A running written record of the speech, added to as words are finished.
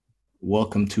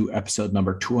Welcome to episode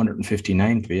number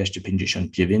 259,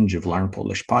 259 of Learn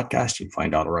Polish Podcast. You'll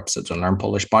find all our episodes on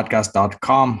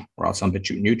learnpolishpodcast.com. We're also on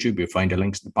BitChute and YouTube. You'll find the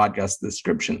links to the podcast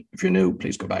description. If you're new,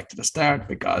 please go back to the start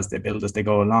because they build as they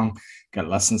go along. Got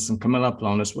lessons from Camilla,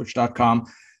 PolonusWitch.com.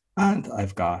 And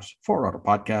I've got 4 other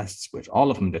podcasts, with all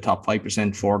of them the top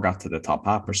 5%, 4 got to the top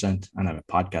 0.5%, and I'm a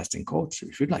podcasting coach. So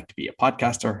if you'd like to be a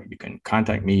podcaster, you can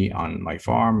contact me on my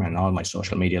form and all my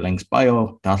social media links,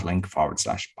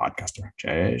 bio.link/podcaster.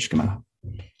 Cześć, Kamila.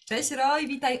 Cześć Roy,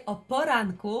 witaj o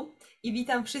poranku i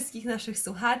witam wszystkich naszych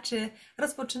słuchaczy.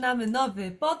 Rozpoczynamy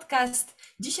nowy podcast.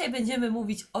 Dzisiaj będziemy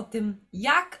mówić o tym,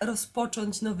 jak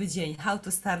rozpocząć nowy dzień, how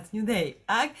to start new day,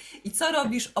 tak? I co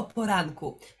robisz o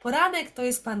poranku. Poranek to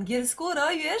jest po angielsku,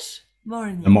 Roy, wiesz?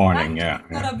 Morning. The morning, tak? yeah.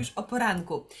 Co robisz o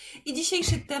poranku. I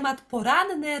dzisiejszy temat: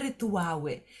 poranne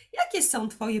rytuały. Jakie są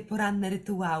twoje poranne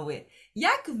rytuały?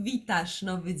 Jak witasz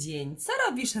nowy dzień? Co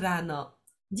robisz rano?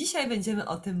 Dzisiaj będziemy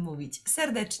o tym mówić.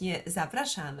 Serdecznie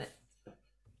zapraszamy.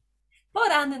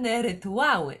 Poranne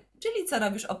rytuały, czyli co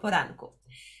robisz o poranku.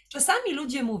 Czasami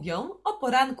ludzie mówią: o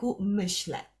poranku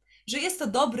myślę, że jest to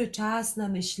dobry czas na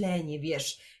myślenie,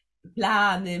 wiesz,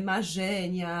 plany,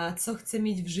 marzenia, co chcę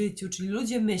mieć w życiu, czyli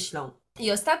ludzie myślą.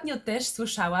 I ostatnio też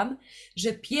słyszałam,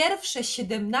 że pierwsze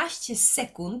 17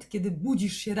 sekund, kiedy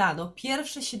budzisz się rano,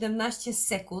 pierwsze 17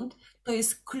 sekund to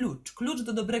jest klucz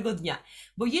do dobrego dnia.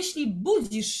 Bo jeśli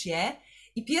budzisz się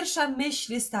i pierwsza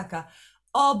myśl jest taka: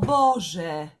 o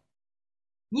Boże,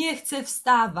 nie chcę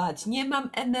wstawać, nie mam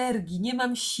energii, nie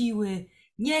mam siły,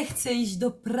 nie chcę iść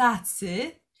do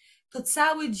pracy, to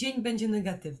cały dzień będzie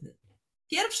negatywny.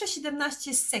 Pierwsze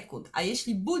 17 sekund, a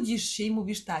jeśli budzisz się i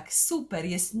mówisz tak: super,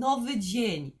 jest nowy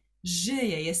dzień,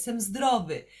 żyję, jestem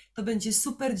zdrowy, to będzie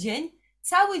super dzień,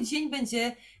 cały dzień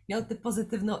będzie miał tę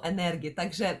pozytywną energię.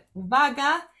 Także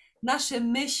uwaga, nasze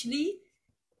myśli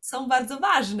są bardzo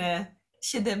ważne.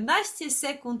 17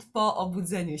 sekund po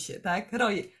obudzeniu się, tak?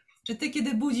 Roy, czy ty,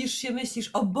 kiedy budzisz się, myślisz: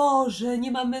 o Boże,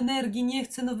 nie mam energii, nie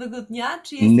chcę nowego dnia?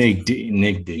 Czy jest...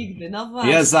 Nigdy. No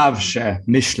właśnie. Ja zawsze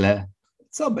myślę,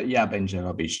 co ja będę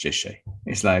robić dzisiaj.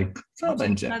 It's like, co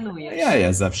będzie? Planujesz.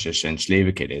 Ja zawsze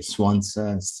szczęśliwy, kiedy jest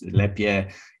słońce, lepiej,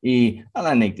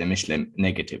 ale nigdy myślę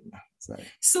negatywnie.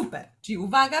 Super, czyli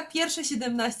uwaga, pierwsze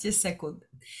 17 sekund.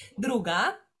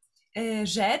 Druga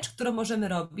rzecz, którą możemy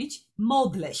robić: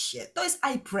 modlę się. To jest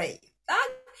I pray,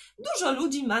 tak? Dużo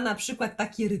ludzi ma na przykład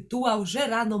taki rytuał, że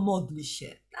rano modli się,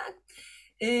 tak?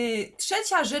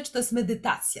 Trzecia rzecz to jest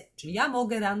medytacja, czyli ja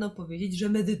mogę rano powiedzieć, że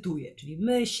medytuję, czyli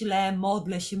myślę,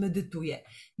 modlę się, medytuję.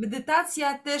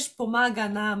 Medytacja też pomaga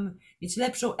nam mieć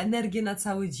lepszą energię na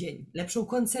cały dzień, lepszą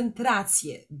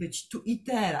koncentrację, być tu i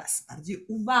teraz, bardziej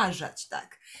uważać,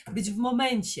 tak? Być w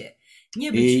momencie,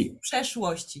 nie być w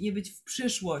przeszłości, nie być w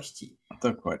przyszłości.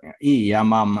 Dokładnie. I ja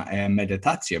mam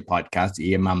medytację podcast i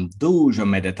ja mam dużo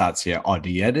medytacji od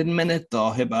 1 minut do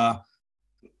chyba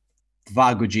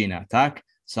 2 godziny, tak?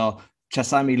 So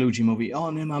czasami ludzie mówią: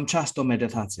 o, nie mam czasu do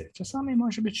medytacji. Czasami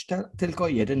może być tylko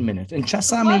 1 minut. I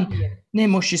czasami nie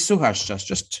musisz słuchać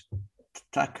just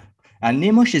tak. A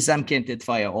nie musisz zamknięte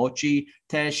twoje oczy.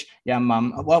 Też ja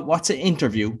mam, what's an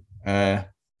interview?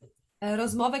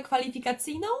 Rozmowę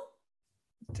kwalifikacyjną?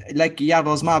 Ja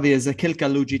rozmawiam z kilka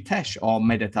ludzi też o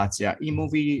medytacji i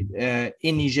mówi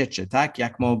inne rzeczy, tak?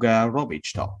 Jak mogę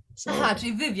robić to. Aha,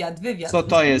 czyli wywiad. Co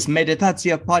to jest?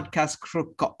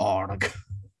 Medytacjapodcast.org.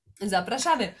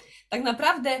 Zapraszamy. Tak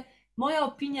naprawdę moja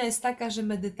opinia jest taka, że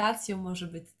medytacją może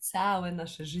być całe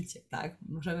nasze życie, tak?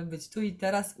 Możemy być tu i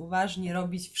teraz, uważnie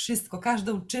robić wszystko,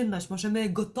 każdą czynność. Możemy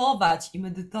gotować i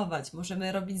medytować,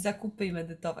 możemy robić zakupy i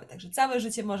medytować. Także całe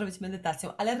życie może być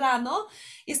medytacją, ale rano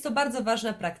jest to bardzo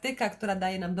ważna praktyka, która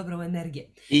daje nam dobrą energię.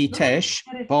 I też,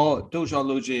 bo dużo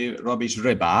ludzi robi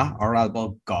ryba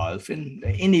albo golf,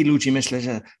 inni ludzie myślą,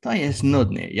 że to jest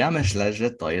nudne. Ja myślę,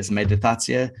 że to jest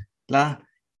medytacja dla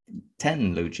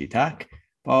ludzi, tak?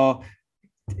 Bo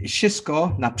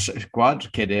wszystko, na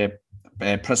przykład, kiedy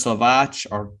pracować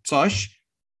o coś,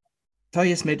 to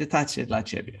jest medytacja dla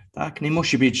ciebie, tak? Nie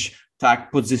musi być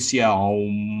tak pozycją.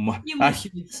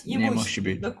 Nie musi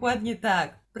być. Dokładnie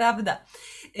tak, prawda.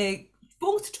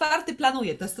 Punkt 4: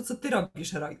 planuję. To jest to, co ty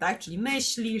robisz, Roy, tak? Czyli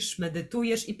myślisz,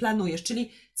 medytujesz i planujesz,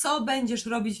 czyli co będziesz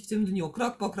robić w tym dniu,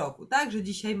 krok po kroku, tak? Że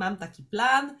dzisiaj mam taki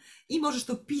plan i możesz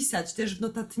to pisać też w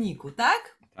notatniku,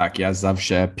 tak? Tak, ja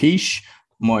zawsze piszę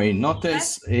mój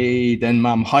notes i ten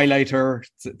mam highlighter,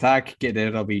 tak,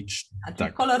 kiedy robić.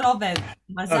 Tak.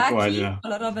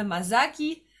 Kolorowe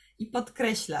mazaki i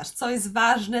podkreślasz, co jest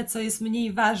ważne, co jest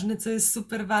mniej ważne, co jest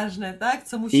super ważne, tak?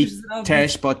 Co musisz zrobić.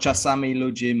 Też, bo czasami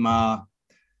ludzie ma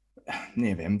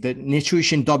nie wiem, nie czujesz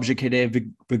się dobrze, kiedy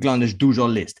wyglądasz dużo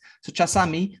list. So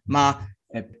czasami ma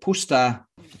pusty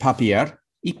papier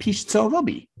i pisz, co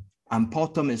robi. A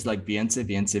potem jest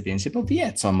więcej, bo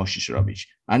wie, co musisz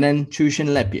robić. A then czujesz się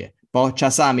lepiej. Bo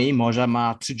czasami może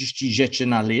ma 30 rzeczy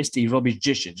na list i robisz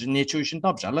 10, że nie czujesz się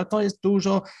dobrze, ale to jest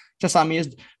dużo, czasami jest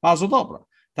bardzo dobre.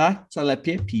 Tak? Co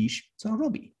lepiej pisz, co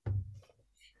robi.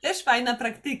 Też fajna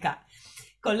praktyka.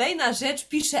 Kolejna rzecz,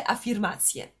 piszę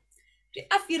afirmacje. Czyli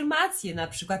afirmacje na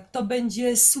przykład, to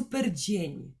będzie super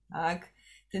dzień, tak?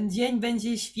 Ten dzień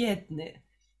będzie świetny.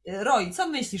 Roy, co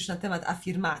myślisz na temat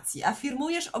afirmacji?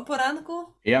 Afirmujesz o poranku?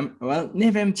 Ja,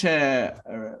 nie wiem, czy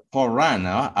po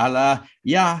rano, ale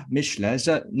ja myślę,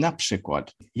 że na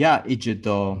przykład ja idę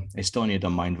do Estonii, do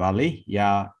Mind Valley,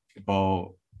 bo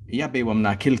ja byłem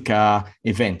na kilka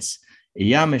events i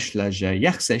ja myślę, że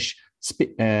ja chcę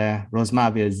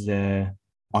rozmawiać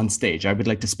on stage. I would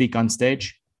like to speak on stage.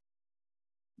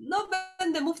 No,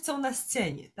 będę mówcą na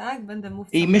scenie, tak? Będę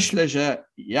mówcą. I myślę, że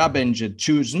ja będę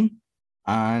chosen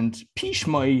and pisz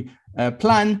mój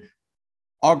plan,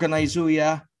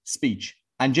 organizuję speech.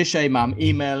 A dzisiaj mam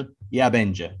e-mail, ja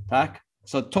będzie, tak?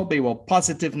 So to było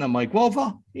pozytywne moja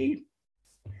głowa i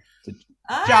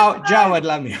działa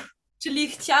dla mnie. Czyli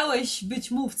chciałeś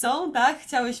być mówcą, tak?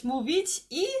 Chciałeś mówić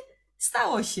i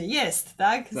stało się, jest,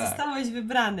 tak? Zostałeś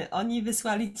wybrany. Oni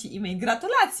wysłali ci e-mail.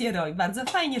 Gratulacje, Roy. Bardzo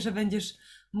fajnie, że będziesz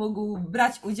mógł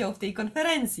brać udział w tej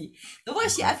konferencji. No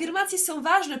właśnie, afirmacje są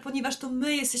ważne, ponieważ to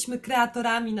my jesteśmy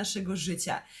kreatorami naszego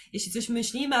życia. Jeśli coś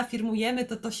myślimy, afirmujemy,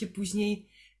 to się później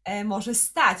może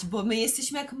stać, bo my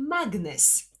jesteśmy jak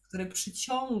magnes, który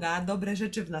przyciąga dobre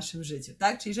rzeczy w naszym życiu,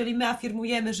 tak? Czyli jeżeli my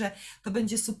afirmujemy, że to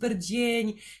będzie super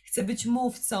dzień, chcę być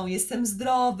mówcą, jestem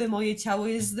zdrowy, moje ciało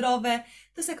jest zdrowe,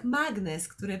 to jest jak magnes,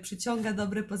 który przyciąga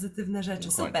dobre, pozytywne rzeczy.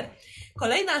 Dokładnie. Super.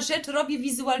 Kolejna rzecz, robię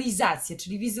wizualizację,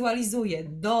 czyli wizualizuję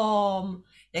dom,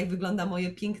 jak wygląda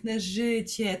moje piękne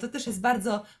życie. To też jest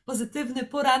bardzo pozytywny,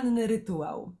 poranny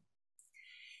rytuał.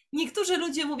 Niektórzy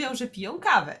ludzie mówią, że piją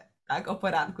kawę, tak, o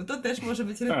poranku. To też może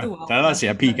być rytuał. Teraz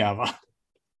ja piję kawę.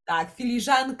 Tak,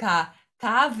 filiżanka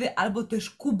kawy albo też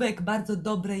kubek bardzo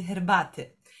dobrej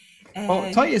herbaty.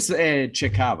 To jest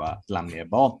ciekawe dla mnie,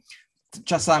 bo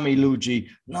czasami ludzie,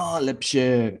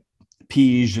 lepsze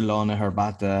pij zielone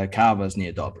herbatę, kawa jest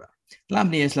niedobra. Dla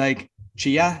mnie jest czy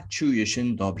ja czuję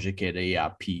się dobrze, kiedy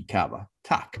ja piję kawę?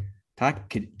 Tak,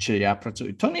 czy ja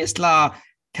pracuję? To nie jest dla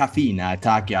kafeina,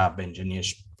 tak ja będę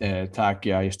tak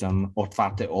ja jestem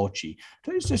otwarte oczy.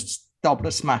 To jest just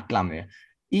dobry smak dla mnie.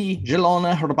 I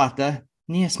zielona herbata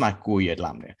nie smakuje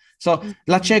dla mnie. So,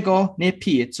 dlaczego nie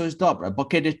piję coś dobre? Bo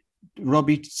kiedy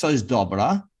robić coś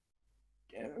dobre,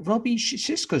 robi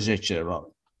wszystko rzeczy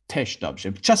też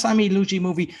dobrze. Czasami ludzie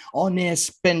mówią, nie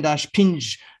spędzasz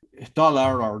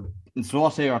 $5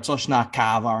 złotych or coś na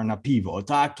kawę or na piwo,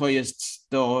 tak? To jest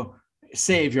to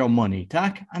save your money,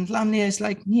 tak? A dla mnie jest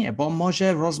nie, bo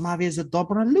może rozmawiać z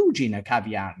dobrymi ludźmi na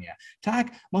kawiarni, tak?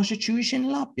 Może czuje się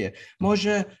lepiej,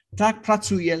 może tak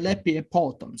pracuje lepiej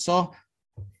potem. So,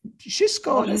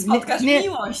 wszystko... Może spotkasz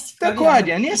miłość.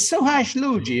 Dokładnie, nie słuchasz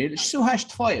ludzi, słuchasz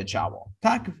twoje ciało,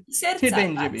 tak? Serca,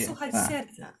 słuchać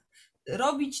serca.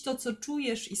 Robić to, co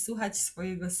czujesz i słuchać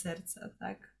swojego serca,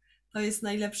 tak? To jest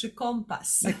najlepszy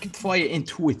kompas. Twoja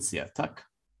intuicja,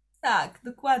 tak? Tak,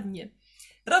 dokładnie.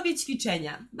 Robię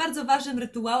ćwiczenia. Bardzo ważnym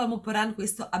rytuałem o poranku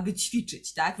jest to, aby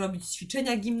ćwiczyć, tak? Robić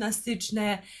ćwiczenia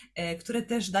gimnastyczne, które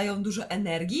też dają dużo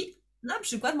energii. Na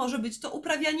przykład może być to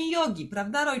uprawianie jogi,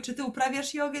 prawda, Roy? Czy ty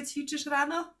uprawiasz jogę, ćwiczysz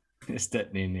rano?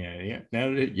 Niestety nie.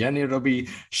 Ja nie robię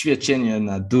ćwiczenia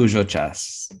na dużo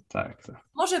czasu. Tak.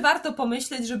 Może warto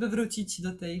pomyśleć, żeby wrócić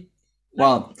do tej...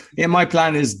 Mój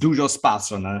plan jest dużo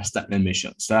spasu na następny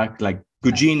miesiąc, tak?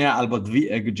 Godzinę albo 2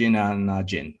 godziny na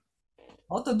dzień.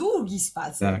 To długi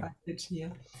spacer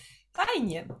faktycznie.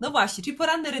 Fajnie. No właśnie, czyli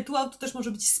poranny rytuał to też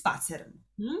może być spacer.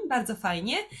 Bardzo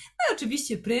fajnie. No i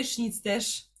oczywiście prysznic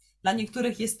też. Dla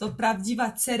niektórych jest to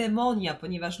prawdziwa ceremonia,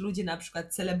 ponieważ ludzie na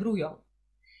przykład celebrują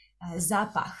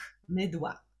zapach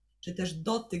mydła, czy też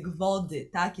dotyk wody,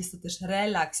 tak? Jest to też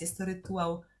relaks, jest to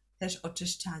rytuał też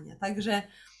oczyszczania. Także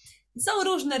są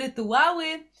różne rytuały.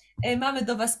 Mamy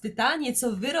do Was pytanie,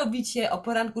 co Wy robicie o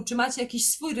poranku? Czy macie jakiś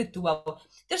swój rytuał?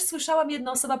 Też słyszałam,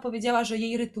 jedna osoba powiedziała, że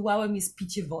jej rytuałem jest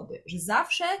picie wody. Że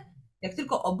zawsze, jak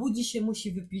tylko obudzi się,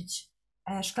 musi wypić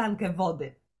szklankę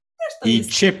wody. Też to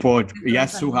jest ciepło, ja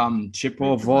słucham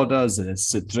ciepło woda z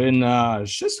cytryna,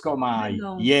 wszystko ma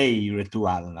jej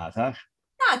rytualna, tak?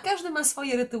 Tak, każdy ma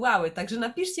swoje rytuały, także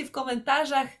napiszcie w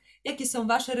komentarzach, jakie są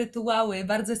Wasze rytuały.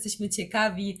 Bardzo jesteśmy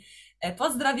ciekawi.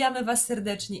 Pozdrawiamy Was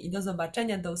serdecznie i do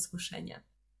zobaczenia, do usłyszenia.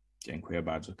 Dziękuję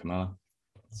bardzo, Kamila.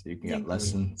 So you can get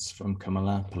lessons from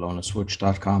Camilla,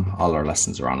 polonaswitch.com. All our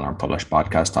lessons are on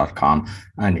learnpolishpodcast.com,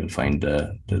 and you'll find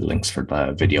the links for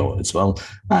the video as well.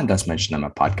 And as mentioned, I'm a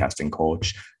podcasting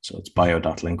coach. So it's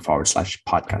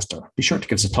bio.link/podcaster. Be sure to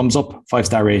give us a thumbs up,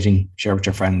 5-star rating, share with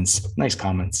your friends, nice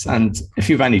comments. And if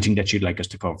you have anything that you'd like us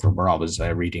to cover, we're always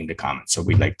reading the comments. So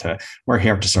we're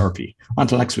here to serve you.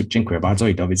 Until next week, dziękuję bardzo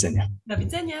I do widzenia. Do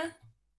widzenia.